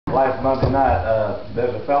Last Monday night,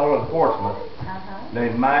 there's a fellow in Portsmouth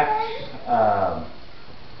named Max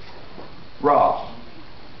Ross,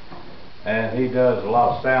 and he does a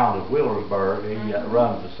lot of sound at Wheelersburg. He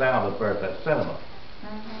runs the sound up there at that cinema,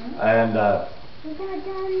 and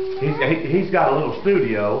he's got a little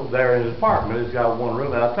studio there in his apartment. He's got one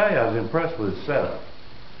room, and I'll tell you, I was impressed with his setup.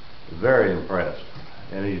 Very impressed,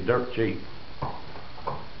 and he's dirt cheap.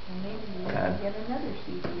 And maybe you can get another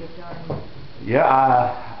CD of Johnny. Yeah,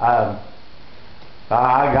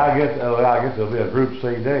 I guess it'll be a group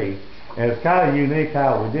CD, and it's kind of unique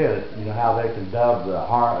how we did it. You know how they can dub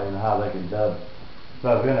how they can dub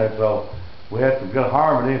stuff in there. So we had some good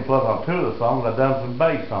harmony, and plus on two of the songs I've done some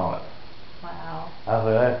bass on it. Wow. I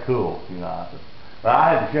said that's cool, you know. But I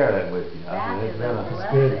had to share that with you. That it's is been a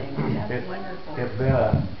blessing. That's wonderful.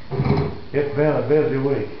 It's been a busy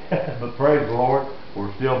week, but praise the Lord,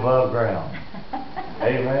 we're still above ground.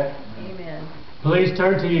 Amen. Amen. Please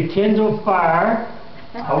turn to your Kindle Fire.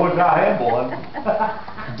 I wish I had one.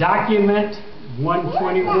 Document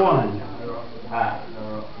 121.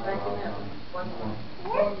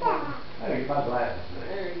 Hey, my glasses.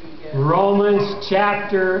 There you go. Romans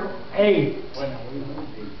chapter 8.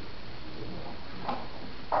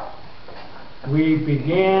 We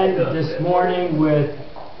began this morning with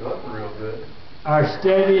our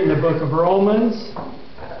study in the book of Romans.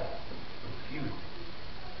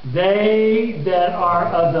 They that are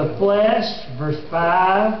of the flesh, verse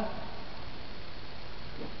 5,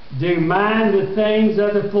 do mind the things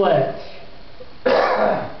of the flesh.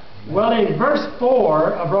 Well, in verse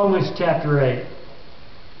 4 of Romans chapter 8,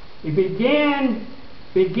 he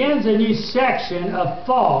begins a new section of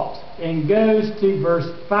thought and goes to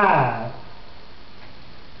verse 5.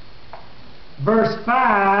 Verse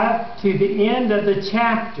 5 to the end of the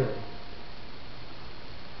chapter.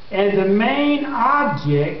 And the main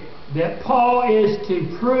object that Paul is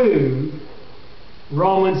to prove,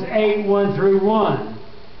 Romans 8, 1 through 1,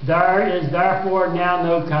 there is therefore now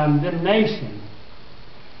no condemnation.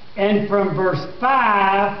 And from verse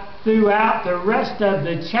 5 throughout the rest of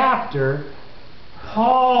the chapter,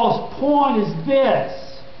 Paul's point is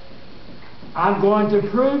this: I'm going to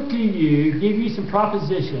prove to you, give you some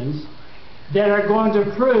propositions that are going to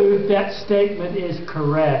prove that statement is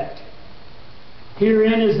correct.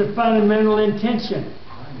 Herein is the fundamental intention.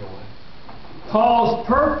 Paul's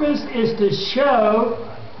purpose is to show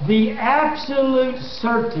the absolute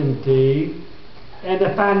certainty and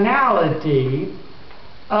the finality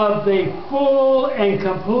of the full and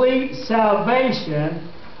complete salvation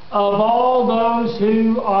of all those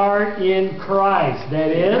who are in Christ.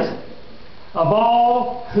 That is, of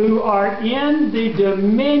all who are in the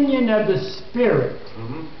dominion of the Spirit,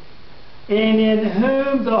 and in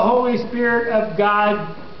whom the Holy Spirit of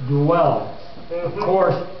God dwells. Of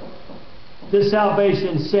course, this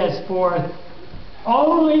salvation sets forth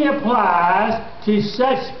only applies to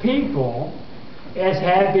such people as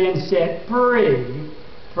have been set free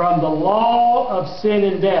from the law of sin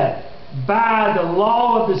and death by the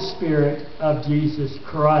law of the Spirit of Jesus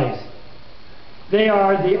Christ. They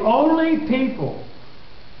are the only people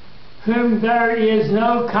whom there is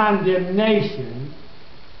no condemnation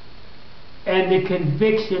and the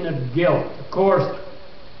conviction of guilt. Of course,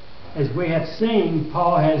 as we have seen,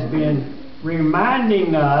 Paul has been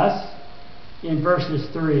reminding us in verses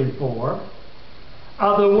 3 and 4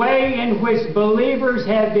 of the way in which believers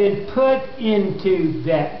have been put into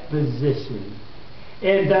that position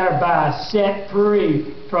and thereby set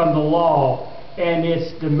free from the law and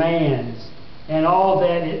its demands and all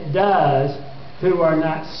that it does. Who are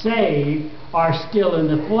not saved are still in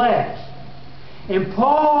the flesh. And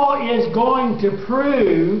Paul is going to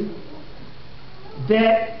prove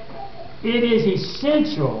that it is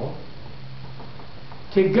essential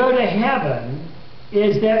to go to heaven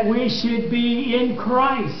is that we should be in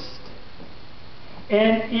Christ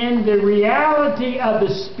and in the reality of the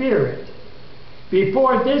Spirit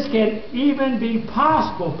before this can even be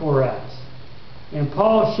possible for us. And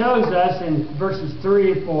Paul shows us in verses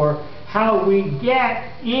 3 and 4 how we get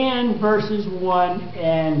in verses 1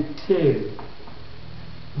 and 2.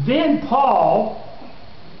 Then Paul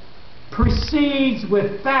proceeds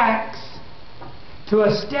with facts to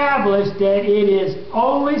establish that it is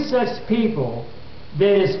only such people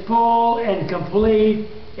that is full and complete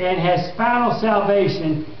and has final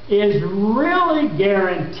salvation is really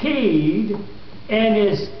guaranteed and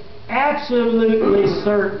is absolutely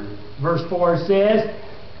certain. Verse 4 says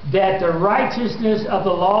that the righteousness of the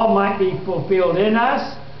law might be fulfilled in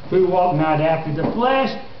us who walk not after the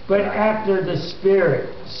flesh but after the Spirit.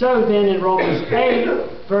 So then in Romans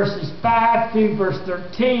 8 verses 5 through verse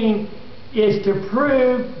 13, is to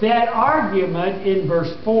prove that argument in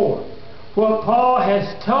verse 4. What Paul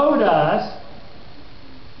has told us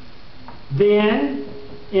then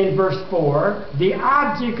in verse 4, the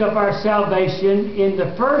object of our salvation in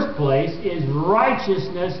the first place is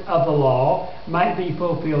righteousness of the law might be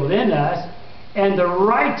fulfilled in us, and the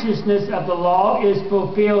righteousness of the law is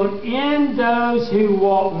fulfilled in those who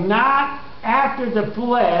walk not after the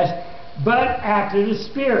flesh, but after the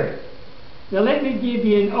Spirit. Now let me give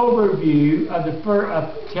you an overview of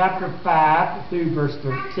chapter 5 through verse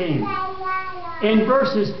 13. In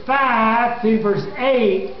verses 5 through verse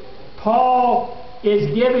 8, Paul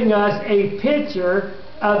is giving us a picture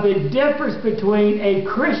of the difference between a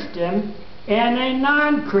Christian and a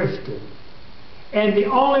non-Christian. And the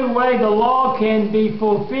only way the law can be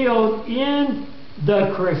fulfilled in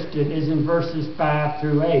the Christian is in verses 5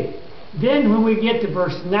 through 8. Then when we get to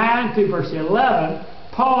verse 9 through verse 11,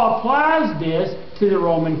 Paul applies this to the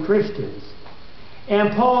Roman Christians.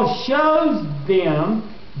 And Paul shows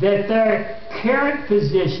them that their current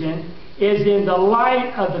position is in the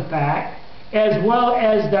light of the fact, as well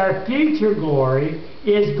as their future glory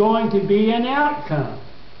is going to be an outcome.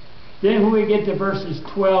 Then when we get to verses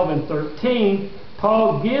 12 and 13,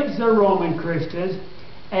 Paul gives the Roman Christians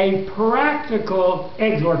a practical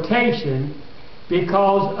exhortation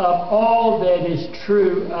because of all that is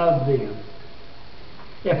true of them.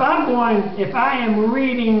 If I am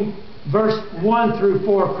reading verse 1 through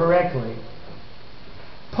 4 correctly,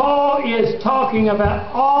 Paul is talking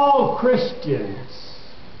about all Christians,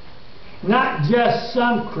 not just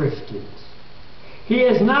some Christians. He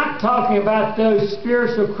is not talking about those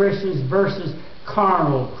spiritual Christians versus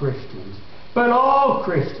carnal Christians, but all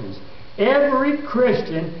Christians. Every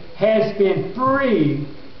Christian has been freed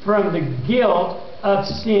from the guilt of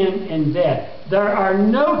sin and death. There are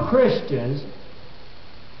no Christians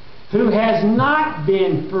who has not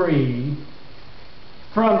been freed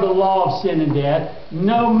from the law of sin and death,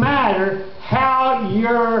 no matter how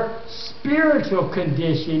your spiritual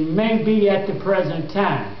condition may be at the present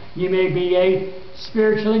time. You may be a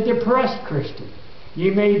spiritually depressed Christian.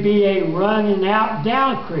 You may be a running out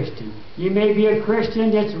down Christian. You may be a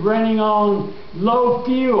Christian that's running on low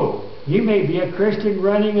fuel. You may be a Christian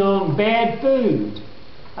running on bad food.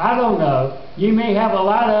 I don't know. You may have a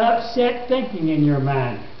lot of upset thinking in your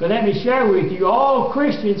mind. But let me share with you, all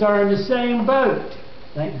Christians are in the same boat.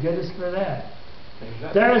 Thank goodness for that.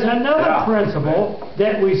 There is another principle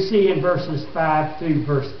that we see in verses 5 through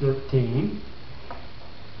verse 13.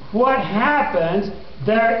 What happens,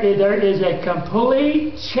 there is a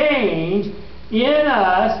complete change in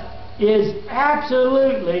us is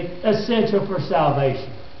absolutely essential for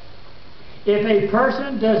salvation. If a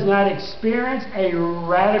person does not experience a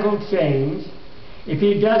radical change, if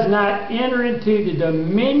he does not enter into the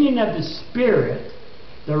dominion of the Spirit,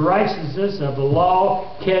 the righteousness of the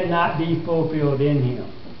law cannot be fulfilled in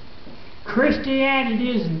him. Christianity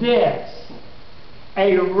is this: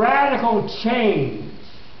 a radical change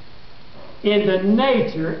in the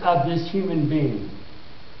nature of this human being.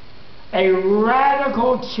 A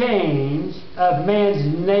radical change of man's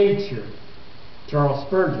nature. Charles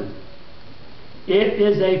Spurgeon. It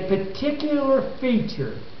is a particular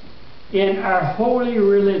feature in our holy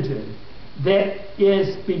religion that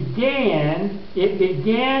it begins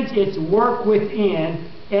its work within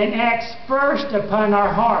and acts first upon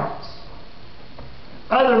our hearts.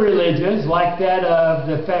 Other religions, like that of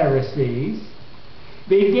the Pharisees,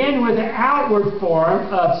 begin with an outward form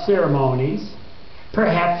of ceremonies,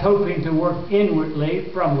 perhaps hoping to work inwardly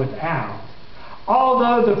from without.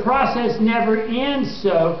 Although the process never ends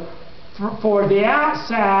so, for the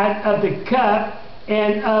outside of the cup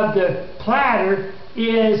and of the platter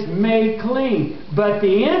is made clean, but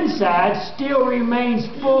the inside still remains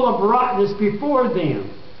full of rottenness before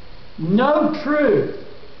them. No truth,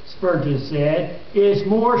 Spurgeon said, is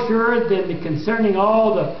more sure than concerning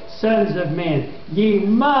all the sons of men. Ye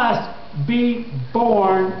must be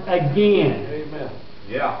born again. Amen.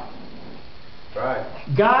 Yeah. Right.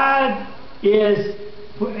 God is,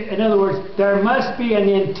 in other words, there must be an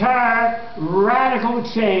entire radical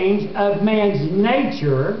change of man's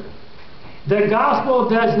nature. The gospel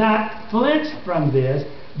does not flinch from this,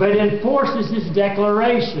 but enforces its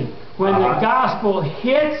declaration. When the gospel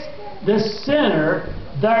hits the sinner,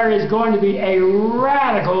 there is going to be a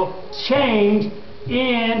radical change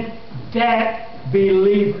in that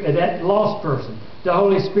believer, that lost person. The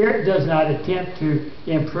Holy Spirit does not attempt to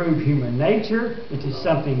improve human nature into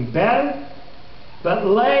something better, but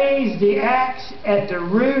lays the axe at the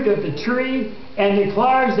root of the tree and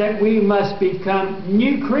declares that we must become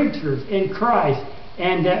new creatures in Christ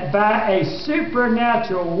and that by a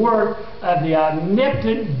supernatural work of the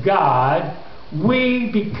omnipotent God,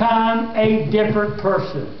 we become a different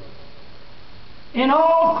person. In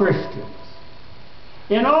all Christians.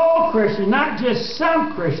 In all Christians, not just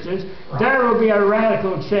some Christians, there will be a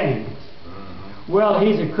radical change. Well,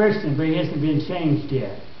 he's a Christian, but he hasn't been changed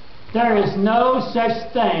yet. There is no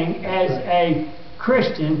such thing as a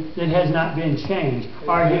Christian that has not been changed,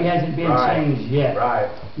 or he hasn't been changed yet.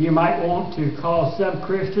 You might want to call some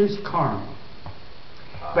Christians carnal.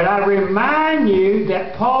 But I remind you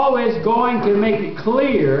that Paul is going to make it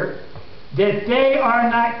clear that they are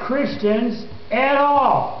not Christians at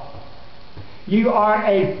all. You are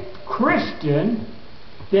a Christian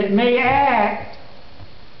that may act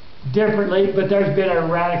differently, but there's been a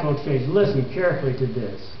radical change. Listen carefully to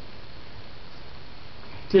this.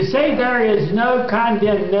 To say there is no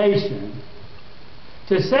condemnation,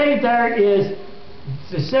 to say that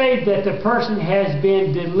the person has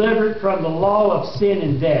been delivered from the law of sin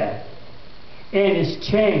and death and is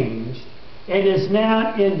changed and is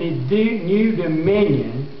now in the new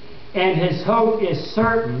dominion, and his hope is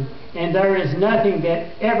certain, and there is nothing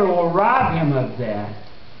that ever will rob him of that.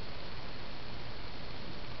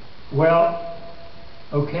 Well,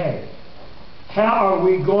 okay. How are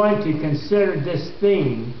we going to consider this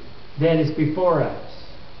thing that is before us?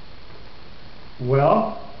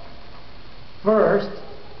 Well, first,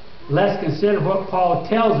 let's consider what Paul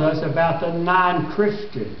tells us about the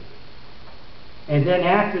non-Christian. And then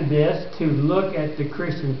after this, to look at the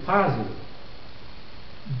Christian positive.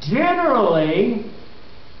 Generally,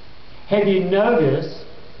 have you noticed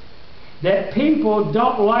that people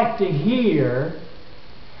don't like to hear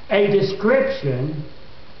a description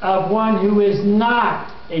of one who is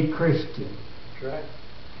not a Christian? That's right.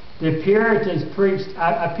 The Puritans preached,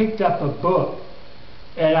 I picked up a book,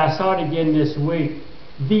 and I saw it again this week,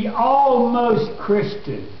 The Almost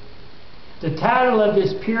Christian. The title of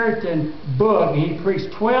this Puritan book, he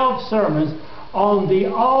preached 12 sermons on the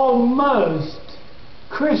almost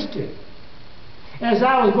Christian. As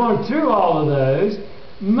I was going through all of those,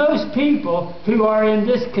 most people who are in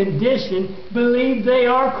this condition believe they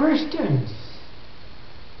are Christians.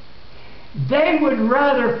 They would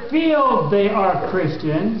rather feel they are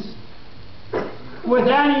Christians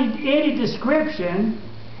without any description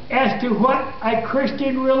as to what a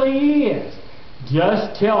Christian really is.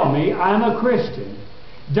 Just tell me I'm a Christian.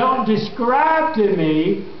 Don't describe to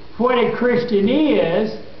me what a Christian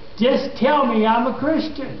is. Just tell me I'm a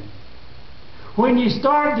Christian. When you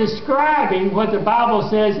start describing what the Bible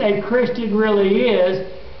says a Christian really is,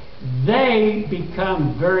 they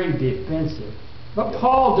become very defensive. But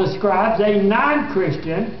Paul describes a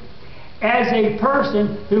non-Christian as a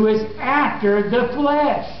person who is after the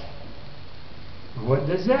flesh. What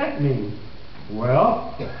does that mean?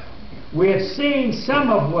 Well, we have seen some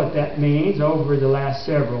of what that means over the last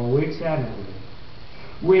several weeks, haven't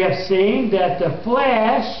we? We have seen that the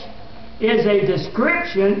flesh is a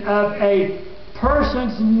description of a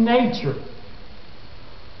person's nature.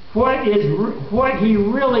 What he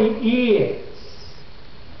really is.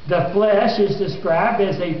 The flesh is described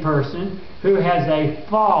as a person who has a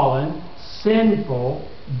fallen, sinful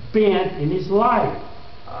bent in his life.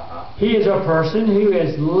 He is a person who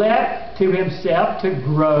is left to himself to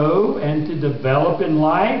grow and to develop in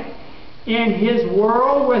life in his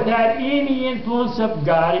world without any influence of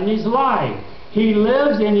God in his life. He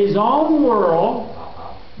lives in his own world,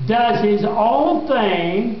 does his own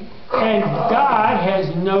thing, and God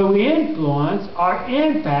has no influence or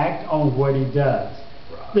impact on what he does.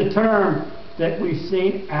 The term that we've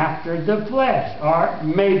seen, after the flesh, or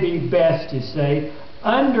maybe best to say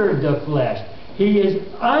under the flesh. He is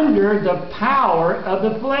under the power of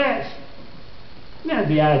the flesh. Now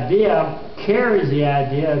the idea carries the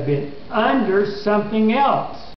idea of being under something else.